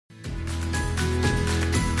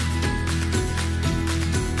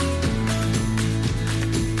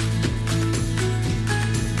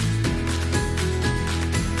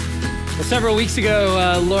Several weeks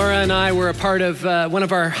ago, Laura and I were a part of one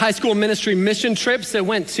of our high school ministry mission trips that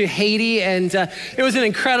went to Haiti, and it was an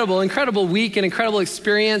incredible week, an incredible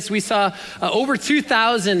experience. We saw over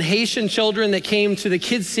 2,000 Haitian children that came to the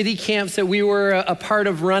Kids City camps that we were a part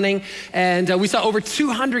of running, and we saw over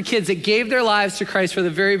 200 kids that gave their lives to Christ for the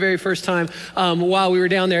very, very first time while we were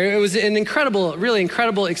down there. It was an really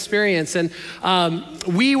incredible experience, and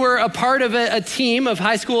we were a part of a team of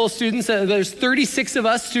high school students. There's 36 of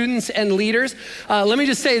us, students and leaders. Let me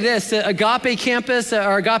just say this, Agape campus,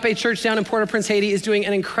 our Agape church down in Port-au-Prince, Haiti is doing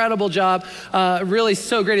an incredible job, really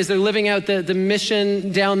so great as they're living out the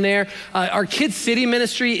mission down there. Our Kids City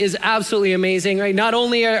ministry is absolutely amazing, right? Not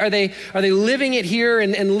only are they living it here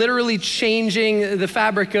and literally changing the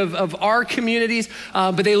fabric of our communities,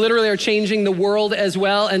 but they literally are changing the world as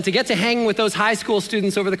well. And to get to hang with those high school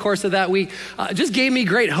students over the course of that week just gave me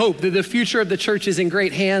great hope that the future of the church is in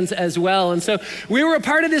great hands as well. And so we were a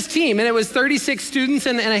part of this team, and it was 36 students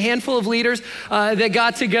and a handful of leaders that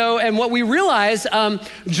got to go. And what we realized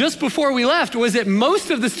just before we left was that most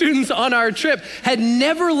of the students on our trip had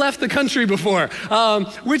never left the country before,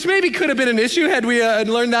 which maybe could have been an issue had we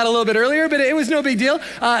learned that a little bit earlier, but it was no big deal.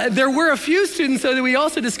 There were a few students, though, that we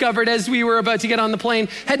also discovered as we were about to get on the plane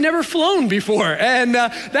had never flown before. And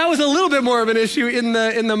that was a little bit more of an issue in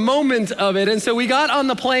the moment of it. And so we got on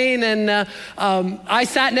the plane, and I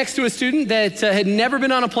sat next to a student that had never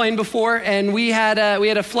been on a plane before, and we had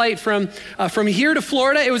a flight from here to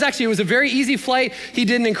Florida. It was a very easy flight. He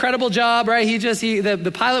did an incredible job, right?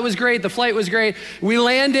 The pilot was great, the flight was great. We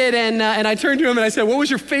landed, and I turned to him and I said, "What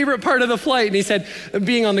was your favorite part of the flight?" And he said,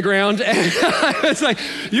 "Being on the ground." And I was like,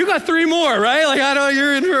 "You got 3 more, right? Like, I know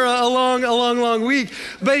you're in for a long week."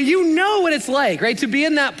 But you know what it's like, right? To be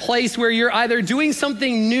in that place where you're either doing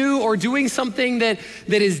something new or doing something that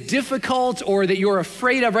is difficult or that you're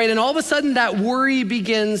afraid of, right? And all of a sudden that worry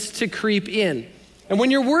begins to creep in. And when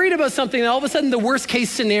you're worried about something, all of a sudden the worst case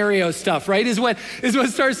scenario stuff, right, is what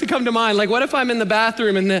starts to come to mind. Like, what if I'm in the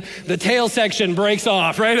bathroom and the tail section breaks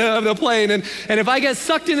off, right, of the plane? And if I get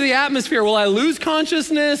sucked into the atmosphere, will I lose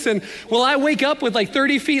consciousness? And will I wake up with like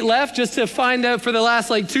 30 feet left just to find out for the last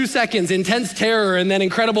like 2 seconds, intense terror and then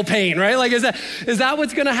incredible pain, right? Like, is that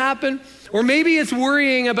what's gonna happen? Or maybe it's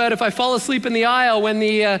worrying about if I fall asleep in the aisle when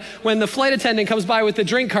the flight attendant comes by with the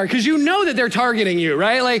drink cart, because you know that they're targeting you,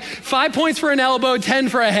 right? Like 5 points for an elbow, 10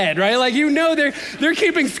 for a head, right? Like, you know they're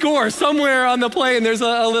keeping score somewhere on the plane. There's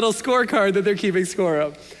a little scorecard that they're keeping score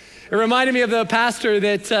of. It reminded me of the pastor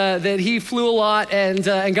that he flew a lot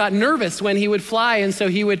and got nervous when he would fly, and so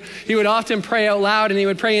he would often pray out loud, and he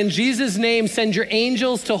would pray, "In Jesus' name, send your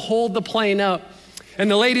angels to hold the plane up." And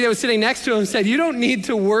the lady that was sitting next to him said, "You don't need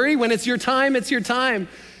to worry. When it's your time, it's your time."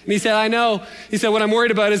 And he said, "I know." He said, "What I'm worried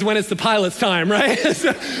about is when it's the pilot's time," right?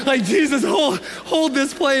 So, like, Jesus, hold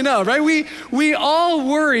this plane up, right? We all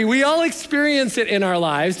worry. We all experience it in our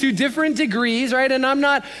lives to different degrees, right? And I'm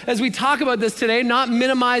not, as we talk about this today, not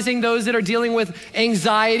minimizing those that are dealing with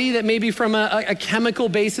anxiety that may be from a chemical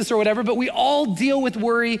basis or whatever, but we all deal with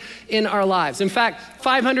worry in our lives. In fact,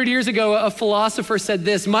 500 years ago, a philosopher said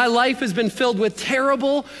this: "My life has been filled with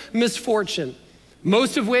terrible misfortune,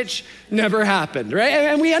 most of which never happened," right?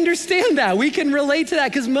 And we understand that. We can relate to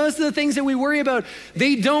that because most of the things that we worry about,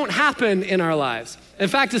 they don't happen in our lives. In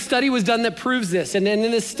fact, a study was done that proves this. And in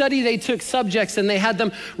this study, they took subjects and they had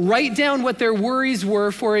them write down what their worries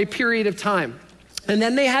were for a period of time. And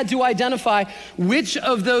then they had to identify which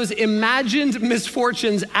of those imagined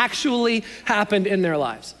misfortunes actually happened in their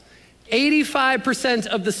lives. 85%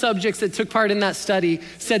 of the subjects that took part in that study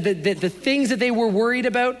said that the things that they were worried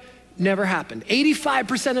about never happened.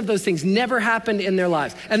 85% of those things never happened in their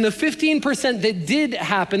lives. And the 15% that did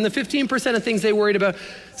happen, the 15% of things they worried about,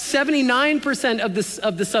 79%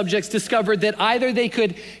 of the subjects discovered that either they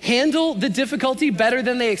could handle the difficulty better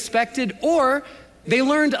than they expected, or they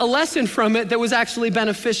learned a lesson from it that was actually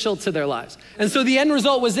beneficial to their lives. And so the end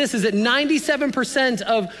result was this, is that 97%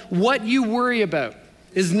 of what you worry about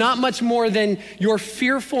is not much more than your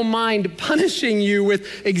fearful mind punishing you with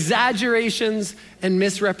exaggerations and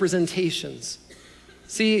misrepresentations.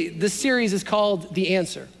 See, this series is called The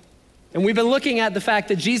Answer. And we've been looking at the fact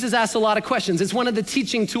that Jesus asks a lot of questions. It's one of the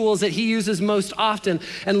teaching tools that he uses most often.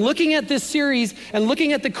 And looking at this series and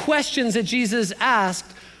looking at the questions that Jesus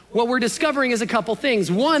asked, what we're discovering is a couple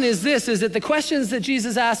things. One is that the questions that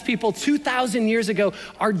Jesus asked people 2,000 years ago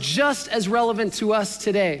are just as relevant to us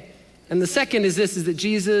today. And the second is that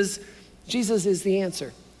Jesus is the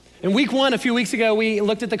answer. In week one, a few weeks ago, we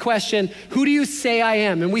looked at the question, who do you say I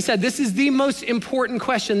am? And we said this is the most important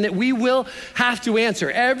question that we will have to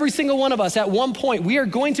answer. Every single one of us at one point, we are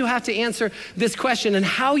going to have to answer this question. And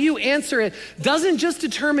how you answer it doesn't just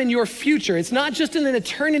determine your future. It's not just an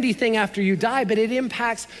eternity thing after you die, but it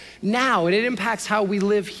impacts now, and it impacts how we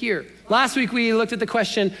live here. Last week, we looked at the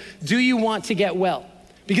question, do you want to get well?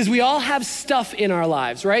 Because we all have stuff in our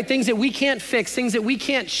lives, right? Things that we can't fix, things that we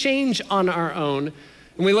can't change on our own.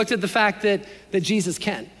 And we looked at the fact that Jesus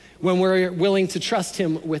can when we're willing to trust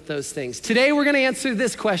him with those things. Today, we're going to answer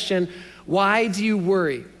this question, why do you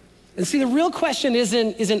worry? And see, the real question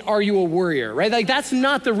isn't are you a worrier, right? Like that's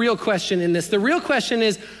not the real question in this. The real question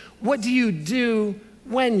is, what do you do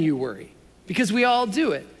when you worry? Because we all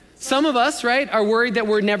do it. Some of us, right, are worried that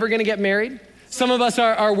we're never going to get married. Some of us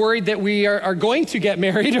are worried that we are going to get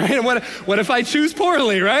married, right? And what if I choose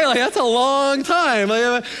poorly, right? Like that's a long time.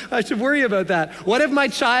 Like, I should worry about that. What if my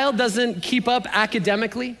child doesn't keep up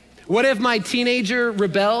academically? What if my teenager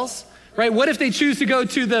rebels, right? What if they choose to go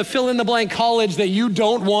to the fill-in-the-blank college that you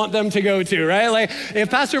don't want them to go to, right? Like if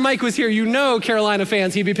Pastor Mike was here, you know Carolina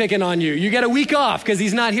fans, he'd be picking on you. You get a week off because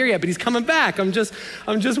he's not here yet, but he's coming back. I'm just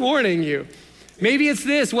warning you. Maybe it's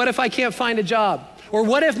this, what if I can't find a job? Or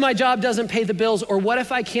what if my job doesn't pay the bills? Or what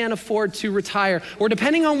if I can't afford to retire? Or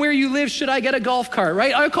depending on where you live, should I get a golf cart,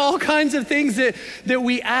 right? All kinds of things that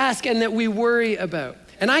we ask and that we worry about.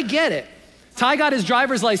 And I get it. Ty got his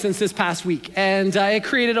driver's license this past week, and it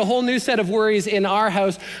created a whole new set of worries in our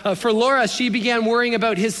house. For Laura, she began worrying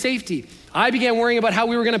about his safety. I began worrying about how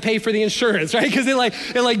we were going to pay for the insurance, right? Because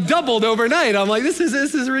it doubled overnight. I'm like, this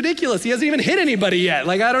is ridiculous. He hasn't even hit anybody yet.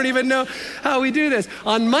 Like, I don't even know how we do this.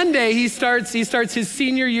 On Monday, he starts his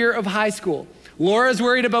senior year of high school. Laura's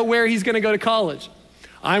worried about where he's going to go to college.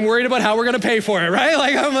 I'm worried about how we're going to pay for it, right?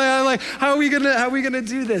 I'm like, how are we going to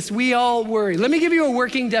do this? We all worry. Let me give you a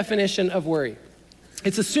working definition of worry.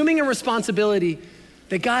 It's assuming a responsibility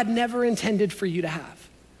that God never intended for you to have.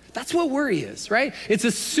 That's what worry is, right? It's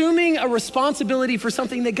assuming a responsibility for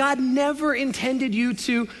something that God never intended you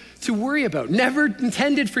to worry about, never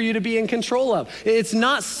intended for you to be in control of. It's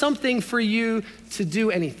not something for you to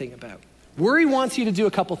do anything about. Worry wants you to do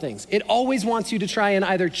a couple things. It always wants you to try and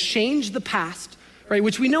either change the past, right,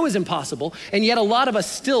 which we know is impossible, and yet a lot of us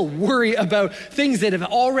still worry about things that have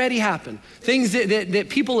already happened, things that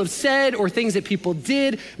people have said or things that people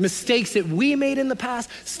did, mistakes that we made in the past,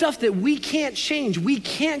 stuff that we can't change. We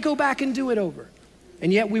can't go back and do it over,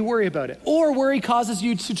 and yet we worry about it. Or worry causes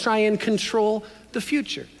you to try and control the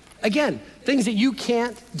future. Again, things that you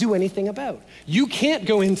can't do anything about. You can't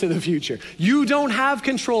go into the future. You don't have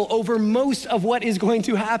control over most of what is going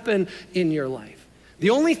to happen in your life. The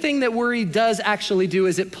only thing that worry does actually do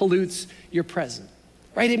is it pollutes your present,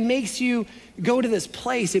 right? It makes you go to this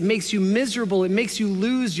place. It makes you miserable. It makes you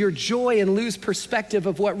lose your joy and lose perspective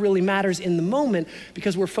of what really matters in the moment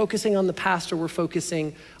because we're focusing on the past or we're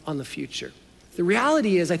focusing on the future. The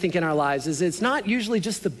reality is, I think, in our lives is it's not usually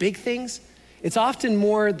just the big things. It's often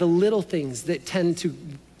more the little things that tend to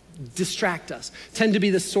distract us, tend to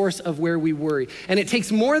be the source of where we worry. And it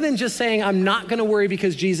takes more than just saying, I'm not going to worry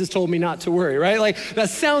because Jesus told me not to worry, right? Like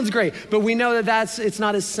that sounds great, but we know that it's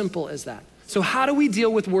not as simple as that. So how do we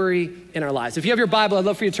deal with worry in our lives? If you have your Bible, I'd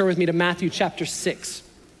love for you to turn with me to Matthew chapter 6.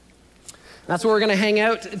 That's where we're going to hang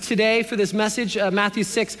out today for this message. Matthew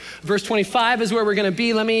 6, verse 25 is where we're going to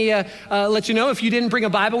be. Let me let you know, if you didn't bring a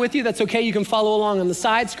Bible with you, that's okay. You can follow along on the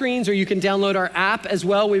side screens or you can download our app as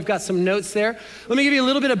well. We've got some notes there. Let me give you a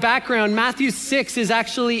little bit of background. Matthew 6 is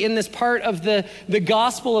actually in this part of the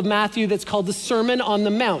Gospel of Matthew that's called the Sermon on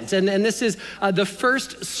the Mount. And this is the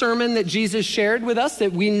first sermon that Jesus shared with us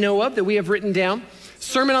that we know of, that we have written down.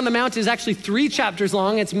 Sermon on the Mount is actually 3 chapters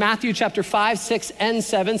long. It's Matthew chapter 5, 6, and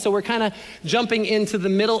 7. So we're kind of jumping into the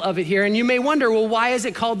middle of it here. And you may wonder, well, why is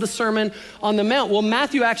it called the Sermon on the Mount? Well,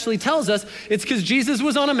 Matthew actually tells us it's because Jesus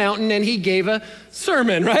was on a mountain and he gave a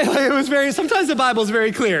sermon, right? Like it was sometimes the Bible's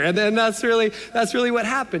very clear. And then that's really what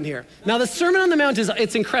happened here. Now the Sermon on the Mount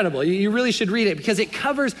it's incredible. You really should read it because it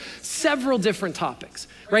covers several different topics.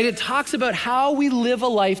 Right? It talks about how we live a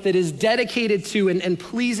life that is dedicated to and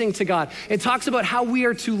pleasing to God. It talks about how we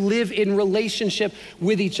are to live in relationship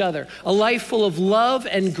with each other. A life full of love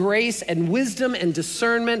and grace and wisdom and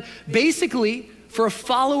discernment. Basically, for a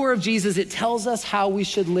follower of Jesus, it tells us how we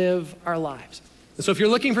should live our lives. And so if you're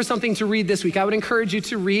looking for something to read this week, I would encourage you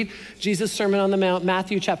to read Jesus' Sermon on the Mount,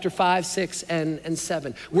 Matthew chapter 5, 6, and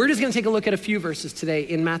 7. We're just going to take a look at a few verses today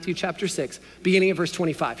in Matthew chapter 6, beginning at verse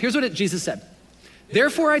 25. Here's what Jesus said.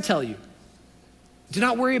 Therefore, I tell you, do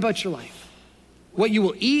not worry about your life, what you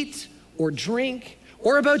will eat or drink,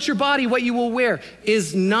 or about your body, what you will wear.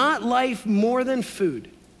 Is not life more than food,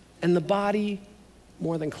 and the body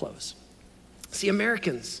more than clothes. See, as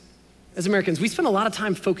Americans, we spend a lot of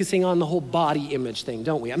time focusing on the whole body image thing,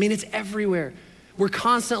 don't we? I mean, it's everywhere. We're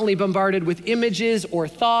constantly bombarded with images or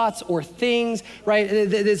thoughts or things, right?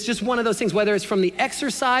 It's just one of those things, whether it's from the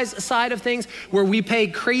exercise side of things, where we pay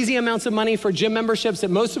crazy amounts of money for gym memberships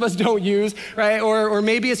that most of us don't use, right? Or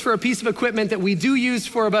maybe it's for a piece of equipment that we do use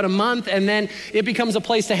for about a month, and then it becomes a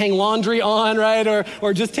place to hang laundry on, right?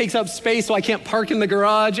 Or just takes up space so I can't park in the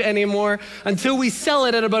garage anymore, until we sell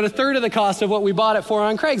it at about a third of the cost of what we bought it for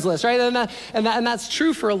on Craigslist, right? And that's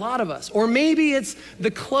true for a lot of us. Or maybe it's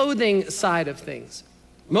the clothing side of things.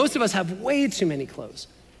 Most of us have way too many clothes,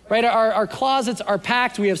 right? Our closets are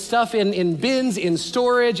packed. We have stuff in bins, in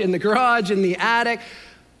storage, in the garage, in the attic,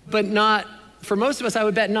 but not, for most of us, I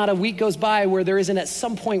would bet not a week goes by where there isn't at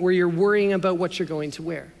some point where you're worrying about what you're going to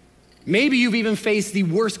wear. Maybe you've even faced the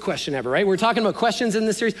worst question ever, right? We're talking about questions in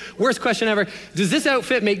this series. Worst question ever. Does this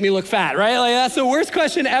outfit make me look fat, right? Like, that's the worst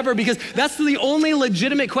question ever, because that's the only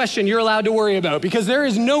legitimate question you're allowed to worry about, because there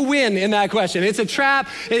is no win in that question. It's a trap.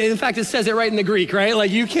 In fact, it says it right in the Greek, right? Like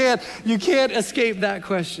you can't escape that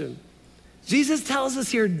question. Jesus tells us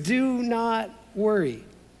here, do not worry.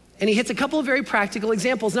 And he hits a couple of very practical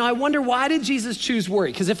examples. Now, I wonder, why did Jesus choose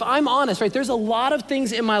worry? Because if I'm honest, right, there's a lot of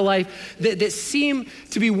things in my life that seem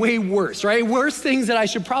to be way worse, right? Worse things that I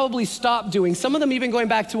should probably stop doing. Some of them even going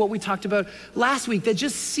back to what we talked about last week that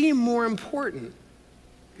just seem more important.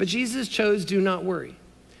 But Jesus chose do not worry.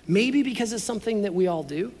 Maybe because it's something that we all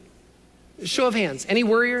do. Show of hands. Any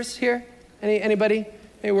worriers here? Anybody?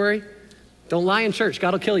 Any worry? Don't lie in church.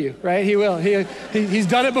 God will kill you, right? He will. He's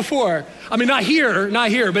done it before. I mean, not here,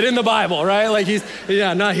 but in the Bible, right? Like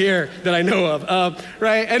not here that I know of,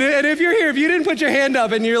 right? And if you're here, if you didn't put your hand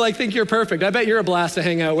up and you're like, think you're perfect, I bet you're a blast to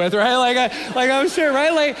hang out with, right? Like I'm sure,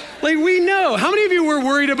 right? Like we know. How many of you were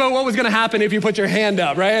worried about what was going to happen if you put your hand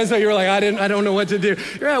up, right? And so you were like, I don't know what to do.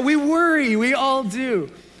 Yeah, we worry. We all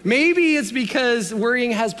do. Maybe it's because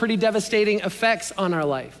worrying has pretty devastating effects on our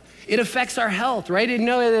life. It affects our health, right? It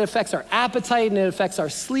affects our appetite, and it affects our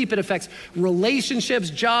sleep. It affects relationships,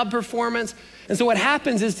 job performance. And so what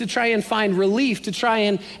happens is, to try and find relief, to try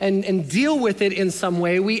and deal with it in some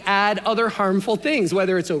way, we add other harmful things,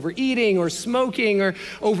 whether it's overeating or smoking or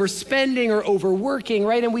overspending or overworking,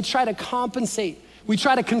 right? And we try to compensate. We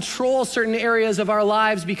try to control certain areas of our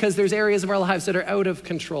lives because there's areas of our lives that are out of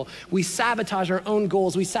control. We sabotage our own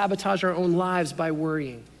goals. We sabotage our own lives by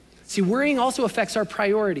worrying. See, worrying also affects our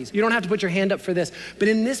priorities. You don't have to put your hand up for this, but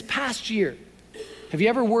in this past year, have you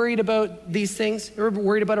ever worried about these things? You ever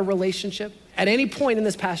worried about a relationship? At any point in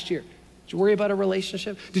this past year, did you worry about a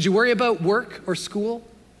relationship? Did you worry about work or school?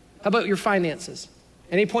 How about your finances?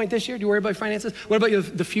 Any point this year, do you worry about finances? What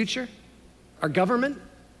about the future? Our government?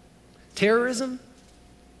 Terrorism?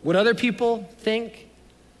 What other people think?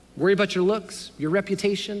 Worry about your looks, your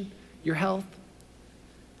reputation, your health?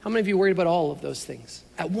 How many of you worried about all of those things?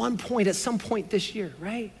 At one point, at some point this year,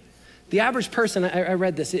 right? The average person, I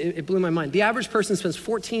read this, it blew my mind. The average person spends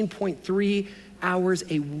 14.3 hours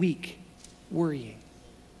a week worrying.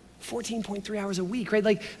 14.3 hours a week, right?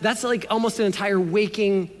 Like that's like almost an entire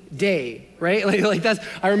waking day, right? Like that's,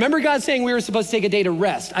 I remember God saying we were supposed to take a day to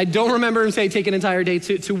rest. I don't remember him saying take an entire day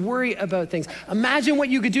to worry about things. Imagine what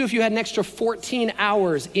you could do if you had an extra 14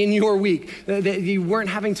 hours in your week that you weren't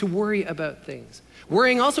having to worry about things.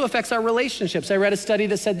 Worrying also affects our relationships. I read a study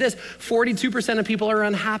that said this: 42% of people are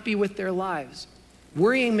unhappy with their lives.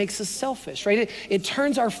 Worrying makes us selfish, right? It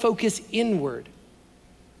turns our focus inward,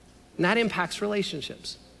 and that impacts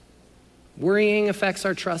relationships. Worrying affects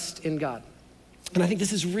our trust in God. And I think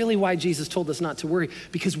this is really why Jesus told us not to worry,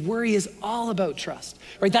 because worry is all about trust,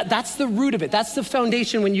 right? That's the root of it. That's the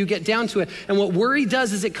foundation when you get down to it. And what worry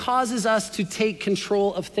does is it causes us to take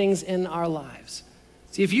control of things in our lives.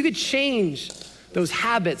 See, if you could change those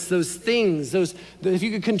habits, those things, if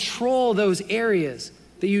you could control those areas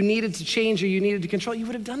that you needed to change or you needed to control, you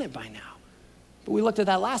would have done it by now. But we looked at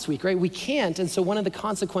that last week, right? We can't, and so one of the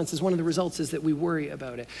consequences, one of the results is that we worry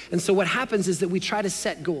about it. And so what happens is that we try to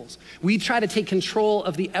set goals. We try to take control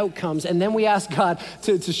of the outcomes, and then we ask God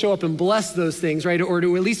to show up and bless those things, right? Or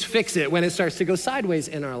to at least fix it when it starts to go sideways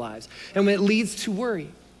in our lives. And when it leads to worry,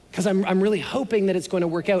 because I'm really hoping that it's going to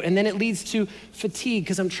work out. And then it leads to fatigue,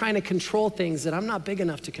 because I'm trying to control things that I'm not big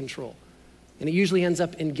enough to control. And it usually ends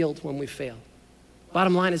up in guilt when we fail.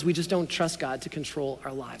 Bottom line is we just don't trust God to control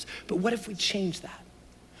our lives. But what if we change that?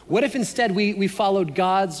 What if instead we followed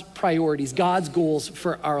God's priorities, God's goals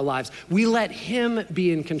for our lives? We let him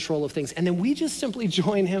be in control of things, and then we just simply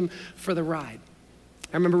join him for the ride.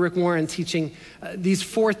 I remember Rick Warren teaching these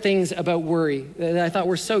 4 things about worry that I thought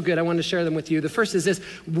were so good. I wanted to share them with you. The first is this: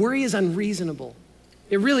 worry is unreasonable.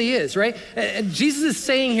 It really is, right? And Jesus is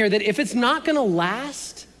saying here that if it's not gonna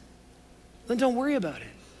last, then don't worry about it.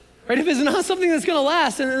 Right? If it's not something that's gonna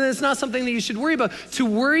last, then it's not something that you should worry about. To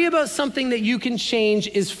worry about something that you can change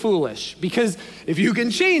is foolish, because if you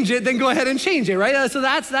can change it, then go ahead and change it, right? So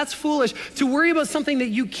that's foolish. To worry about something that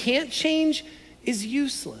you can't change is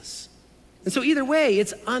useless. And so either way,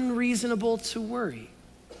 it's unreasonable to worry.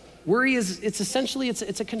 Worry it's essentially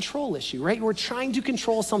a control issue, right? We're trying to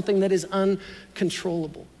control something that is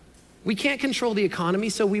uncontrollable. We can't control the economy,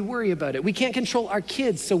 so we worry about it. We can't control our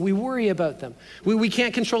kids, so we worry about them. We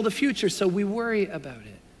can't control the future, so we worry about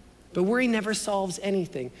it. But worry never solves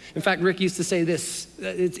anything. In fact, Rick used to say this,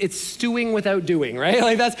 it's stewing without doing, right?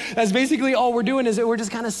 Like that's basically all we're doing, is that we're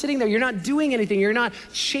just kind of sitting there. You're not doing anything. You're not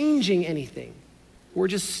changing anything. We're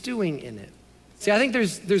just stewing in it. See, I think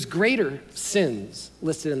there's greater sins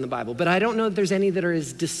listed in the Bible, but I don't know that there's any that are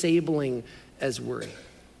as disabling as worry.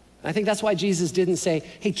 I think that's why Jesus didn't say,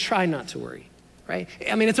 hey, try not to worry, right?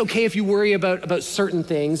 I mean, it's okay if you worry about certain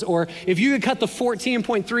things, or if you could cut the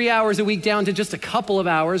 14.3 hours a week down to just a couple of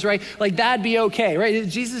hours, right? Like that'd be okay, right?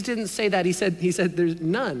 Jesus didn't say that. He said there's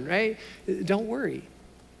none, right? Don't worry.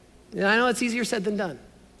 And I know it's easier said than done.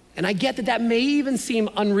 And I get that may even seem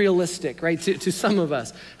unrealistic, right, to some of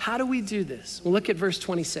us. How do we do this? Well, look at verse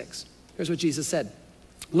 26. Here's what Jesus said.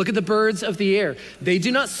 Look at the birds of the air. They do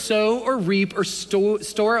not sow or reap or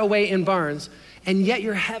store away in barns, and yet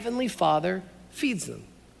your heavenly Father feeds them.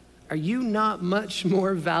 Are you not much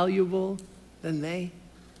more valuable than they?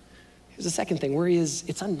 Here's the second thing. Worry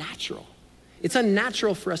it's unnatural. It's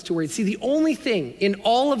unnatural for us to worry. See, the only thing in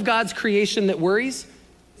all of God's creation that worries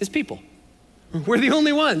is people. We're the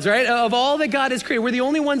only ones, right? Of all that God has created, we're the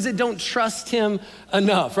only ones that don't trust him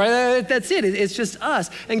enough, right? That's it. It's just us.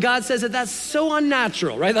 And God says that that's so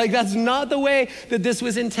unnatural, right? Like that's not the way that this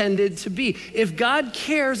was intended to be. If God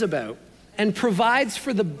cares about and provides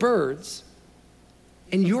for the birds,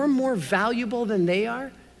 and you're more valuable than they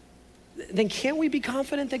are, then can't we be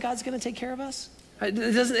confident that God's going to take care of us?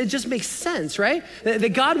 It just makes sense, right?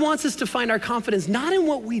 That God wants us to find our confidence not in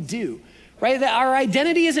what we do, right? That our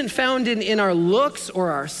identity isn't found in our looks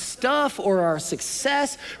or our stuff or our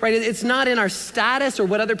success, right? It's not in our status or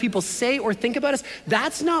what other people say or think about us.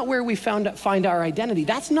 That's not where we find our identity.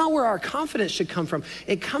 That's not where our confidence should come from.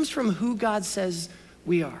 It comes from who God says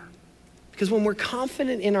we are. Because when we're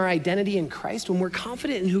confident in our identity in Christ, when we're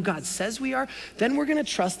confident in who God says we are, then we're gonna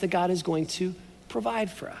trust that God is going to provide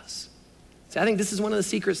for us. So I think this is one of the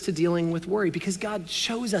secrets to dealing with worry, because God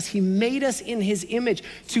chose us. He made us in his image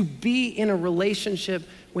to be in a relationship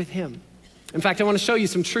with him. In fact, I want to show you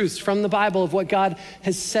some truths from the Bible of what God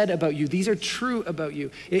has said about you. These are true about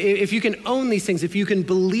you. If you can own these things, if you can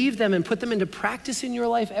believe them and put them into practice in your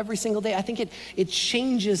life every single day, I think it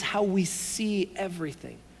changes how we see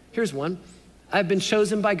everything. Here's one. I've been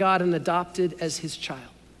chosen by God and adopted as his child.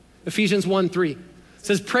 Ephesians 1:3. It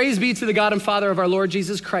says, praise be to the God and Father of our Lord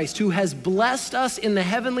Jesus Christ, who has blessed us in the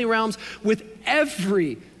heavenly realms with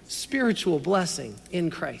every spiritual blessing in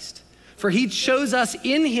Christ. For he chose us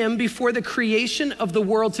in him before the creation of the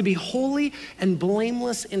world to be holy and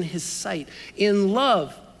blameless in his sight. In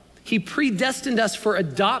love, he predestined us for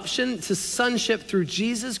adoption to sonship through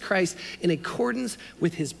Jesus Christ in accordance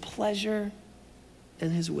with his pleasure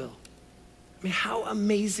and his will. I mean, how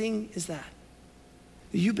amazing is that?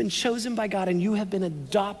 You've been chosen by God and you have been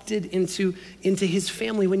adopted into his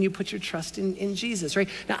family when you put your trust in Jesus, right?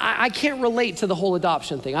 Now, I can't relate to the whole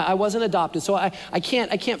adoption thing. I wasn't adopted, so I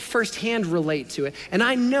can't firsthand relate to it. And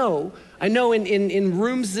I know in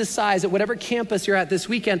rooms this size, at whatever campus you're at this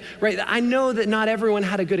weekend, right, I know that not everyone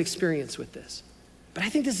had a good experience with this. But I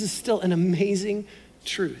think this is still an amazing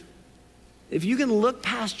truth. If you can look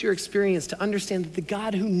past your experience to understand that the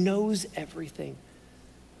God who knows everything,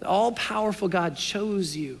 the all-powerful God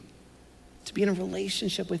chose you to be in a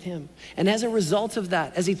relationship with him. And as a result of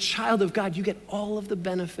that, as a child of God, you get all of the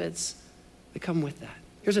benefits that come with that.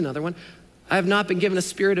 Here's another one. I have not been given a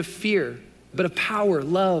spirit of fear, but of power,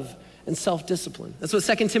 love, and self-discipline. That's what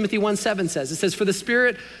 2 Timothy 1:7 says. It says, for the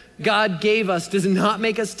spirit God gave us does not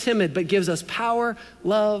make us timid, but gives us power,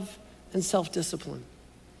 love, and self-discipline.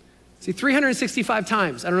 See, 365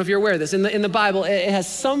 times, I don't know if you're aware of this, in the Bible, it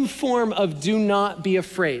has some form of do not be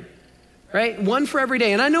afraid, right? One for every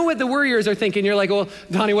day. And I know what the worriers are thinking. You're like, well,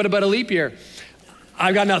 Donnie, what about a leap year?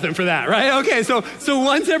 I've got nothing for that, right? Okay, so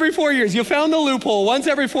once every 4 years, you found the loophole. Once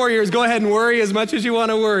every 4 years, go ahead and worry as much as you want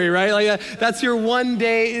to worry, right? Like that's your one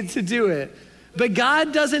day to do it. But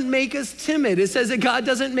God doesn't make us timid. It says that God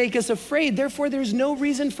doesn't make us afraid. Therefore, there's no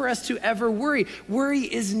reason for us to ever worry. Worry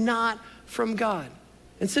is not from God.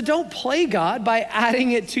 And so don't play God by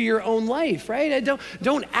adding it to your own life, right?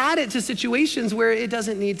 Don't add it to situations where it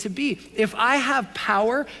doesn't need to be. If I have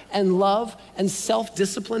power and love and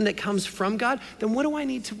self-discipline that comes from God, then what do I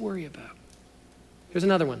need to worry about? Here's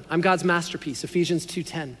another one. I'm God's masterpiece, Ephesians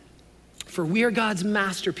 2:10. For we are God's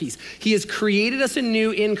masterpiece. He has created us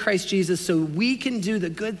anew in Christ Jesus so we can do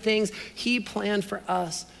the good things he planned for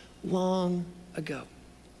us long ago.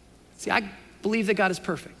 See, I believe that God is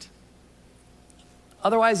perfect.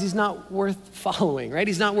 Otherwise, he's not worth following, right?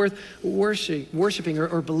 He's not worth worshiping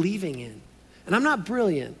or believing in. And I'm not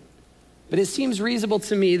brilliant, but it seems reasonable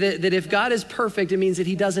to me that if God is perfect, it means that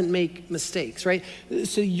he doesn't make mistakes, right?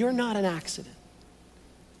 So you're not an accident.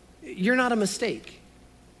 You're not a mistake.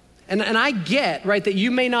 And I get, right, that you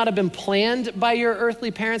may not have been planned by your earthly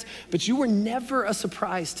parents, but you were never a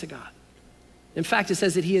surprise to God. In fact, it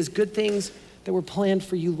says that he has good things that were planned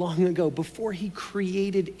for you long ago, before he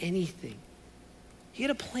created anything. He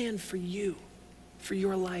had a plan for you, for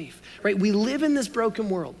your life, right? We live in this broken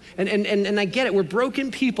world, and I get it. We're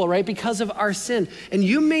broken people, right, because of our sin. And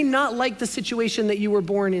you may not like the situation that you were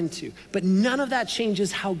born into, but none of that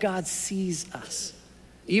changes how God sees us.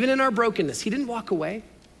 Even in our brokenness, he didn't walk away.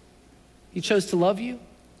 He chose to love you.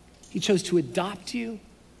 He chose to adopt you.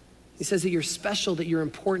 He says that you're special, that you're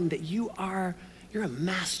important, that you're a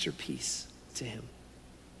masterpiece to him.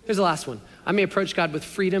 Here's the last one. I may approach God with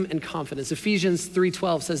freedom and confidence. Ephesians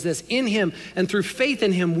 3:12 says this: in him and through faith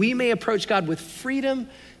in him, we may approach God with freedom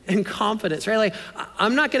and confidence, right? Like,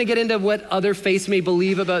 I'm not gonna get into what other faiths may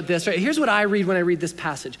believe about this, right? Here's what I read when I read this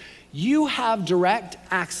passage. You have direct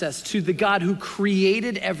access to the God who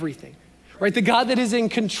created everything, right? The God that is in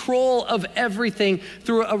control of everything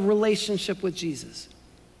through a relationship with Jesus.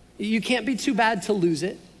 You can't be too bad to lose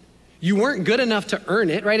it. You weren't good enough to earn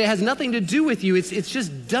it, right? It has nothing to do with you. It's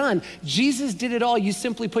just done. Jesus did it all. You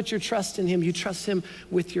simply put your trust in him. You trust him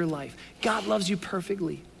with your life. God loves you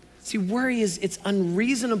perfectly. See, worry it's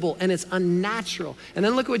unreasonable and it's unnatural. And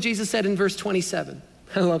then look at what Jesus said in verse 27.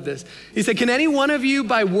 I love this. He said, can any one of you,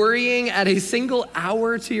 by worrying, add a single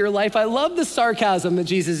hour to your life? I love the sarcasm that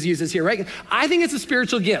Jesus uses here, right? I think it's a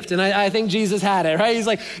spiritual gift, and I think Jesus had it, right? He's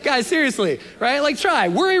like, guys, seriously, right? Like, try,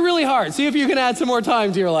 worry really hard. See if you can add some more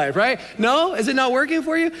time to your life, right? No? Is it not working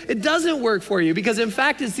for you? It doesn't work for you, because in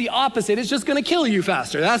fact, it's the opposite. It's just gonna kill you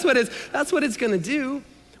faster. That's what it's gonna do.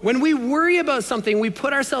 When we worry about something, we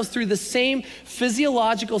put ourselves through the same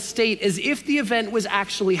physiological state as if the event was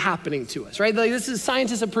actually happening to us, right? Like,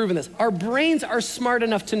 scientists have proven this. Our brains are smart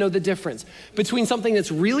enough to know the difference between something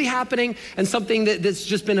that's really happening and something that's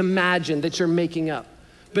just been imagined, that you're making up.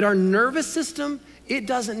 But our nervous system, it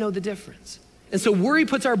doesn't know the difference. And so worry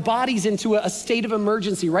puts our bodies into a state of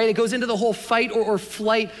emergency, right? It goes into the whole fight or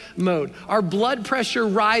flight mode. Our blood pressure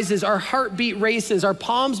rises, our heartbeat races, our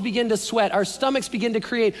palms begin to sweat, our stomachs begin to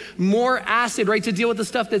create more acid, right, to deal with the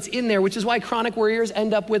stuff that's in there, which is why chronic worriers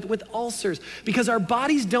end up with ulcers, because our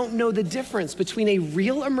bodies don't know the difference between a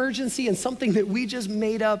real emergency and something that we just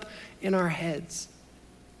made up in our heads.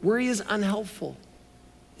 Worry is unhelpful.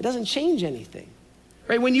 It doesn't change anything.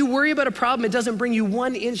 Right? When you worry about a problem, it doesn't bring you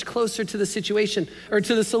 1 inch closer to the situation or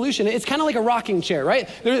to the solution. It's kind of like a rocking chair, right?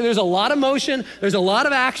 There's a lot of motion, there's a lot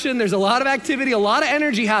of action, there's a lot of activity, a lot of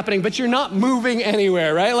energy happening, but you're not moving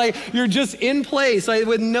anywhere, right? Like, you're just in place, like,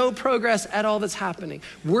 with no progress at all that's happening.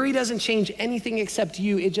 Worry doesn't change anything except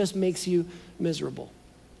you. It just makes you miserable.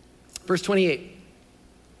 Verse 28.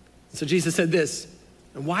 So Jesus said this,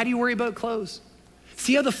 and why do you worry about clothes?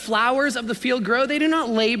 See how the flowers of the field grow? They do not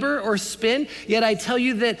labor or spin, yet I tell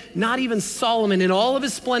you that not even Solomon in all of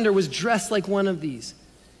his splendor was dressed like one of these.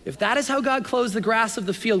 If that is how God clothes the grass of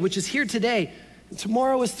the field, which is here today, and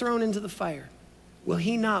tomorrow is thrown into the fire, will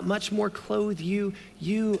he not much more clothe you,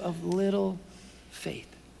 you of little faith?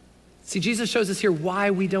 See, Jesus shows us here why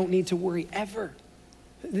we don't need to worry ever.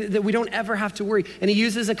 That we don't ever have to worry. And he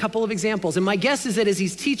uses a couple of examples. And my guess is that as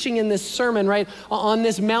he's teaching in this sermon, right, on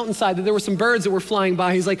this mountainside, that there were some birds that were flying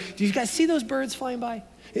by. He's like, do you guys see those birds flying by?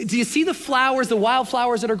 Do you see the flowers, the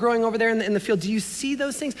wildflowers that are growing over there in the field? Do you see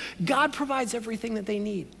those things? God provides everything that they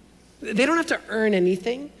need. They don't have to earn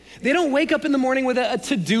anything. They don't wake up in the morning with a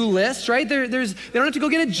to-do list, right? They don't have to go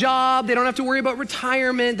get a job. They don't have to worry about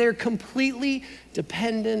retirement. They're completely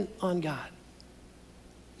dependent on God.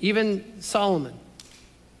 Even Solomon,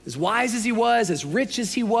 as wise as he was, as rich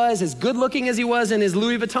as he was, as good looking as he was in his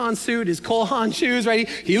Louis Vuitton suit, his Cole Haan shoes, right?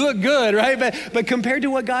 He looked good, right? But compared to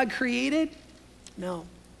what God created, no,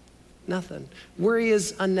 nothing. Worry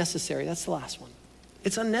is unnecessary. That's the last one.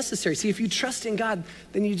 It's unnecessary. See, if you trust in God,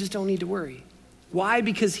 then you just don't need to worry. Why?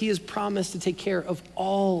 Because he has promised to take care of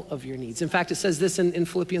all of your needs. In fact, it says this in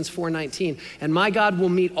Philippians 4:19, and my God will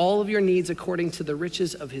meet all of your needs according to the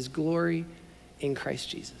riches of his glory in Christ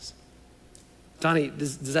Jesus. Donnie,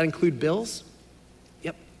 does that include bills?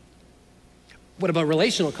 Yep. What about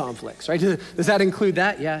relational conflicts, right? Does that include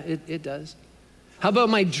that? Yeah, it does. How about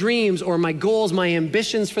my dreams or my goals, my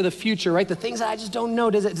ambitions for the future, right? The things that I just don't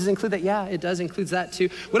know, does it include that? Yeah, it does, includes that too.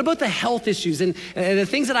 What about the health issues and the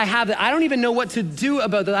things that I have that I don't even know what to do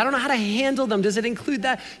about them? I don't know how to handle them. Does it include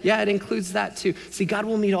that? Yeah, it includes that too. See, God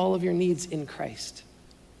will meet all of your needs in Christ,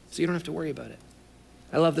 so you don't have to worry about it.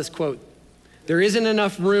 I love this quote. There isn't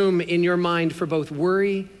enough room in your mind for both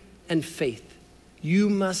worry and faith.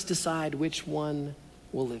 You must decide which one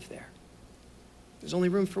will live there. There's only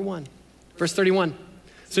room for one. Verse 31,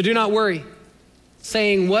 so do not worry,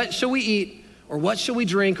 saying, what shall we eat, or what shall we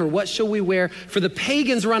drink, or what shall we wear? For the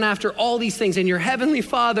pagans run after all these things, and your heavenly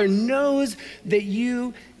Father knows that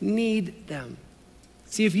you need them.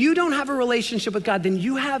 See, if you don't have a relationship with God, then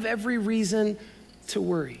you have every reason to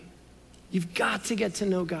worry. You've got to get to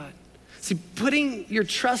know God. See, putting your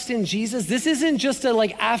trust in Jesus, this isn't just a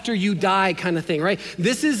like after you die kind of thing, right?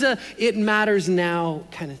 This is a it matters now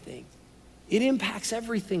kind of thing. It impacts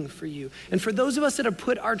everything for you. And for those of us that have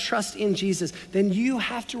put our trust in Jesus, then you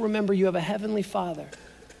have to remember you have a heavenly Father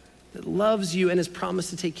that loves you and has promised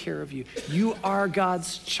to take care of you. You are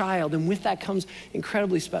God's child, and with that comes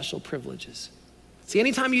incredibly special privileges. See,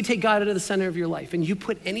 anytime you take God out of the center of your life and you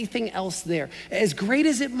put anything else there, as great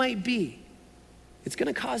as it might be, it's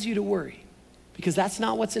gonna cause you to worry because that's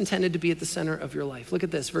not what's intended to be at the center of your life. Look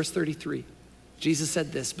at this, verse 33. Jesus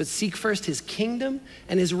said this, but seek first his kingdom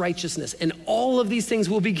and his righteousness, and all of these things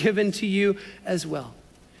will be given to you as well.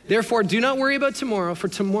 Therefore, do not worry about tomorrow, for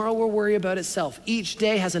tomorrow will worry about itself. Each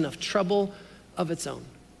day has enough trouble of its own.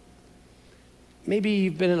 Maybe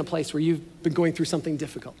you've been in a place where you've been going through something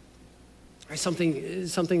difficult, or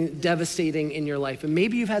something devastating in your life. And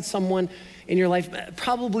maybe you've had someone in your life,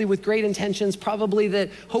 probably with great intentions, hopefully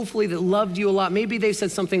that loved you a lot. Maybe they've said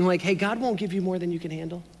something like, hey, God won't give you more than you can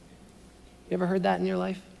handle. You ever heard that in your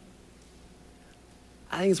life?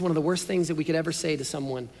 I think it's one of the worst things that we could ever say to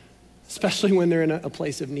someone, especially when they're in a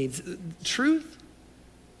place of needs. Truth,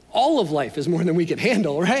 all of life is more than we can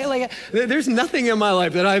handle, right? Like, there's nothing in my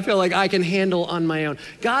life that I feel like I can handle on my own.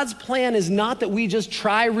 God's plan is not that we just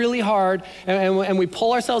try really hard and we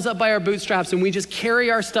pull ourselves up by our bootstraps and we just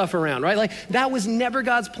carry our stuff around, right? Like, that was never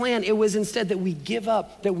God's plan. It was instead that we give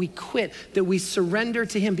up, that we quit, that we surrender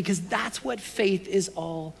to him, because that's what faith is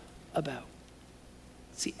all about.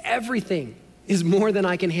 See, everything is more than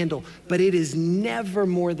I can handle, but it is never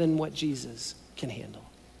more than what Jesus can handle.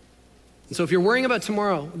 And so if you're worrying about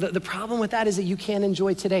tomorrow, the problem with that is that you can't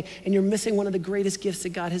enjoy today, and you're missing one of the greatest gifts that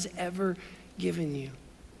God has ever given you.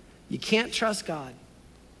 You can't trust God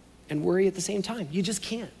and worry at the same time. You just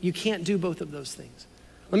can't. You can't do both of those things.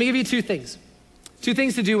 Let me give you two things. Two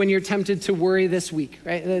things to do when you're tempted to worry this week,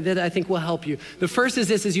 right? That I think will help you. The first is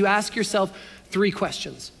this, is you ask yourself 3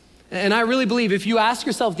 questions. And I really believe if you ask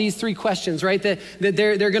yourself these 3 questions, right, that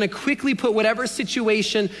they're gonna quickly put whatever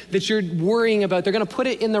situation that you're worrying about, they're gonna put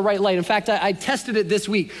it in the right light. In fact, I tested it this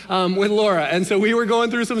week with Laura. And so we were going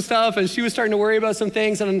through some stuff and she was starting to worry about some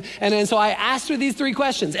things. And so I asked her these 3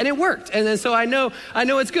 questions and it worked. And then so I know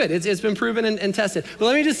it's good. It's been proven and tested. But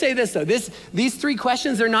let me just say this though, these 3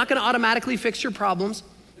 questions, they're not gonna automatically fix your problems.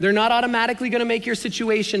 They're not automatically gonna make your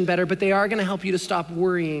situation better, but they are gonna help you to stop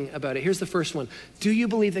worrying about it. Here's the first one. Do you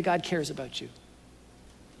believe that God cares about you?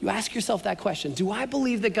 You ask yourself that question. Do I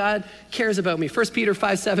believe that God cares about me? 1 Peter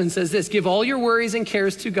 5:7 says this, give all your worries and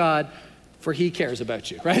cares to God, for he cares about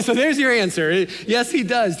you, right? So there's your answer. Yes, he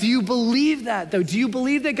does. Do you believe that though? Do you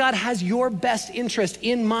believe that God has your best interest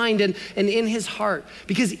in mind and in his heart?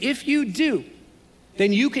 Because if you do,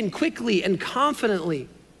 then you can quickly and confidently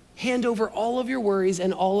hand over all of your worries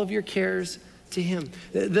and all of your cares to him.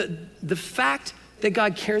 The fact that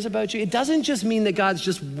God cares about you, it doesn't just mean that God's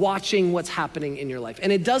just watching what's happening in your life.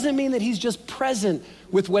 And it doesn't mean that he's just present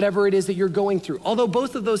with whatever it is that you're going through. Although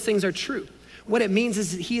both of those things are true. What it means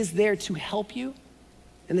is that he is there to help you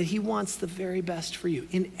and that he wants the very best for you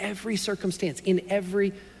in every circumstance, in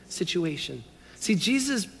every situation. See,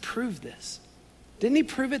 Jesus proved this. Didn't he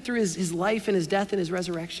prove it through his life and his death and his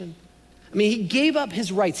resurrection? I mean, he gave up his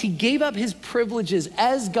rights. He gave up his privileges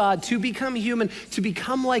as God to become human, to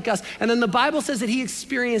become like us. And then the Bible says that he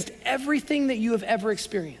experienced everything that you have ever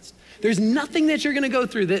experienced. There's nothing that you're gonna go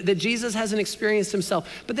through that Jesus hasn't experienced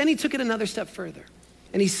himself. But then he took it another step further.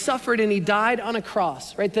 And he suffered and he died on a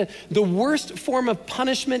cross, right? The worst form of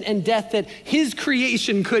punishment and death that his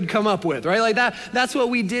creation could come up with, right? Like that's what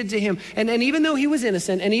we did to him. And even though he was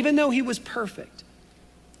innocent and even though he was perfect,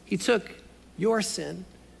 he took your sin,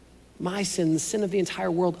 my sin, the sin of the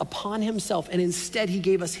entire world upon himself. And instead he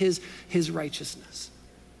gave us his righteousness.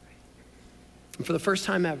 And for the first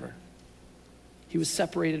time ever, he was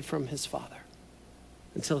separated from his Father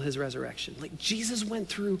until his resurrection. Like Jesus went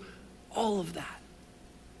through all of that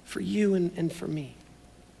for you and for me.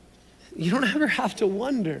 You don't ever have to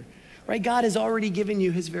wonder, right? God has already given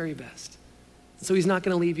you his very best. So he's not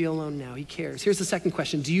going to leave you alone now. He cares. Here's the second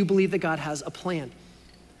question. Do you believe that God has a plan?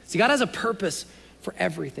 See, God has a purpose for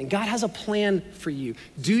everything. God has a plan for you.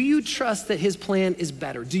 Do you trust that his plan is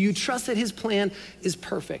better? Do you trust that his plan is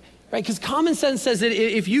perfect? Right? Because common sense says that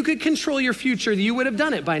if you could control your future, you would have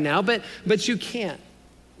done it by now, but you can't.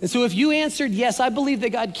 And so if you answered, yes, I believe that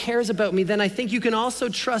God cares about me, then I think you can also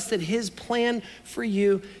trust that his plan for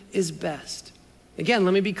you is best. Again,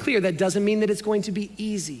 let me be clear, that doesn't mean that it's going to be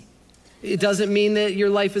easy. It doesn't mean that your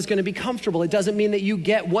life is going to be comfortable. It doesn't mean that you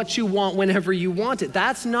get what you want whenever you want it.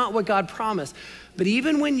 That's not what God promised. But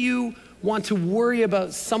even when you want to worry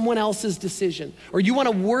about someone else's decision, or you want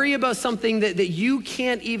to worry about something that you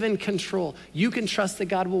can't even control, you can trust that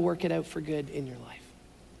God will work it out for good in your life.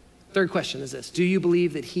 Third question is this. Do you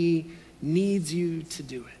believe that he needs you to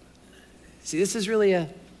do it? See, this is really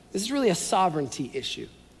a sovereignty issue.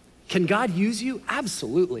 Can God use you?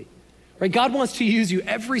 Absolutely. Right? God wants to use you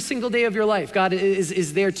every single day of your life. God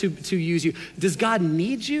is there to use you. Does God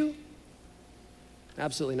need you?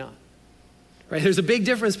 Absolutely not. Right? There's a big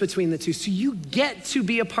difference between the two. So you get to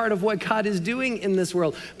be a part of what God is doing in this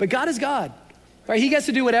world. But God is God. Right? He gets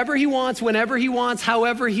to do whatever he wants, whenever he wants,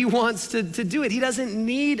 however he wants to do it. He doesn't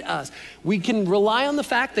need us. We can rely on the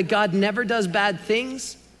fact that God never does bad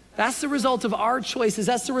things. That's the result of our choices.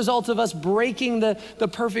 That's the result of us breaking the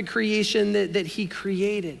perfect creation that he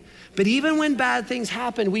created. But even when bad things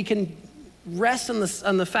happen, we can rest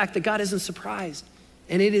on the fact that God isn't surprised.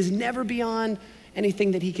 And it is never beyond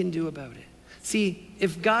anything that he can do about it. See,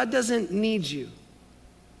 if God doesn't need you,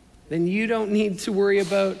 then you don't need to worry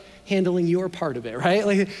about handling your part of it, right?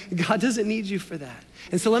 Like God doesn't need you for that.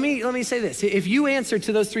 And so let me say this. If you answer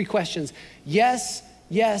to those three questions, yes,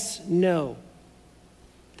 yes, no,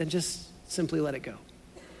 then just simply let it go.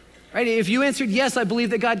 Right? If you answered, yes, I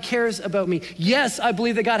believe that God cares about me. Yes, I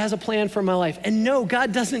believe that God has a plan for my life. And no,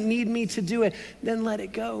 God doesn't need me to do it. Then let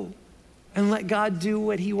it go and let God do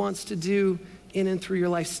what he wants to do in and through your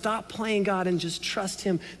life. Stop playing God and just trust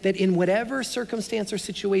him that in whatever circumstance or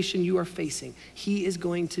situation you are facing, he is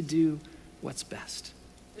going to do what's best.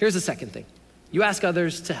 Here's the second thing. You ask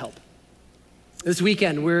others to help. This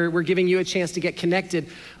weekend, we're giving you a chance to get connected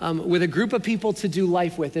with a group of people to do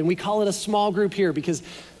life with. And we call it a small group here because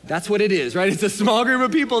that's what it is, right? It's a small group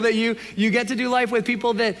of people that you get to do life with,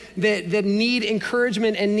 people that need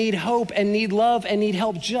encouragement and need hope and need love and need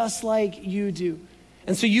help just like you do.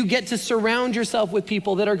 And so you get to surround yourself with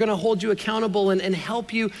people that are going to hold you accountable and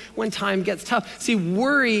help you when time gets tough. See,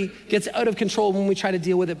 worry gets out of control when we try to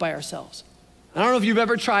deal with it by ourselves. I don't know if you've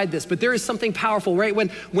ever tried this, but there is something powerful, right?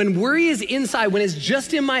 When worry is inside, when it's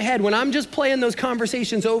just in my head, when I'm just playing those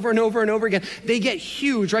conversations over and over and over again, they get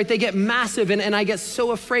huge, right? They get massive, and I get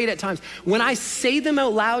so afraid at times. When I say them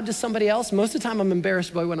out loud to somebody else, most of the time I'm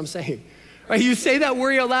embarrassed by what I'm saying, right? You say that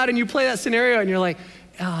worry out loud and you play that scenario and you're like,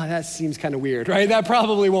 oh, that seems kind of weird, right? That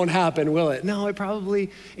probably won't happen, will it? No, it probably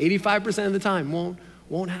 85% of the time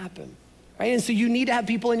won't happen, right? And so you need to have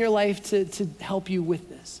people in your life to help you with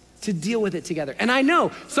this, to deal with it together. And I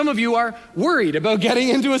know some of you are worried about getting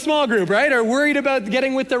into a small group, right? Or worried about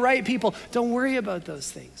getting with the right people. Don't worry about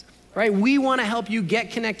those things, right? We want to help you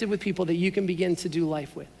get connected with people that you can begin to do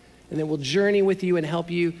life with. And then we'll journey with you and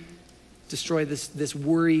help you destroy this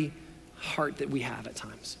worry heart that we have at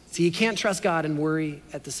times. See, you can't trust God and worry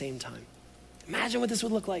at the same time. Imagine what this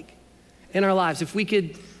would look like in our lives if we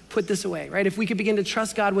could put this away, right? If we could begin to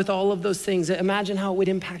trust God with all of those things. Imagine how it would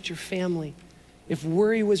impact your family if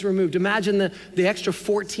worry was removed. Imagine the extra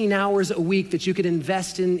 14 hours a week that you could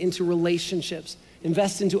invest into relationships,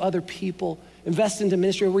 invest into other people, invest into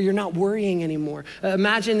ministry where you're not worrying anymore.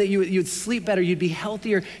 Imagine that you'd sleep better, you'd be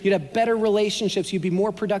healthier, you'd have better relationships, you'd be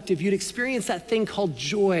more productive, you'd experience that thing called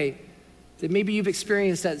joy that maybe you've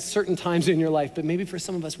experienced at certain times in your life, but maybe for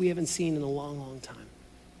some of us we haven't seen in a long, long time.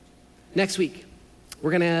 Next week, we're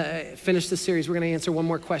gonna finish this series. We're gonna answer one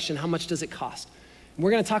more question. How much does it cost? And we're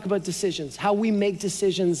gonna talk about decisions, how we make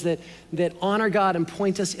decisions that honor God and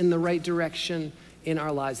point us in the right direction in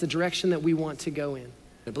our lives, the direction that we want to go in.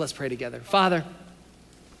 But let's pray together. Father,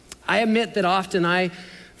 I admit that often I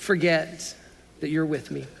forget that you're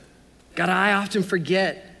with me. God, I often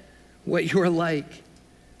forget what you're like.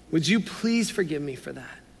 Would you please forgive me for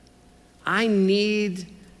that? I need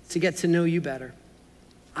to get to know you better.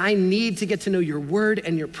 I need to get to know your word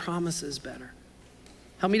and your promises better.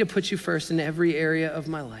 Help me to put you first in every area of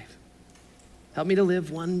my life. Help me to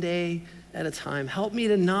live one day at a time. Help me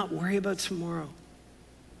to not worry about tomorrow.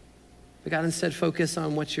 But God, instead focus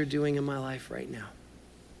on what you're doing in my life right now.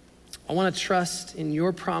 I want to trust in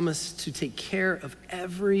your promise to take care of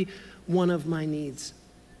every one of my needs.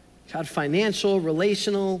 God, financial,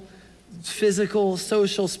 relational, physical,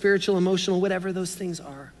 social, spiritual, emotional, whatever those things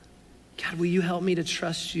are. God, will you help me to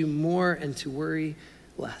trust you more and to worry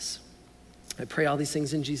less? I pray all these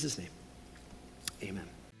things in Jesus' name. Amen.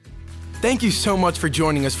 Thank you so much for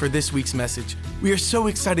joining us for this week's message. We are so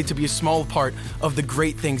excited to be a small part of the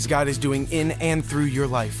great things God is doing in and through your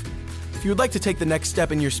life. If you would like to take the next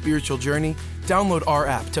step in your spiritual journey, download our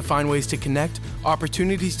app to find ways to connect,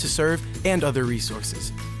 opportunities to serve, and other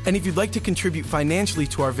resources. And if you'd like to contribute financially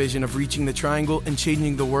to our vision of reaching the triangle and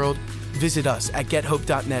changing the world, visit us at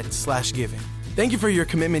gethope.net/giving. Thank you for your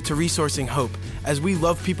commitment to resourcing Hope as we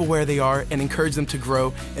love people where they are and encourage them to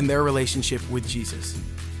grow in their relationship with Jesus.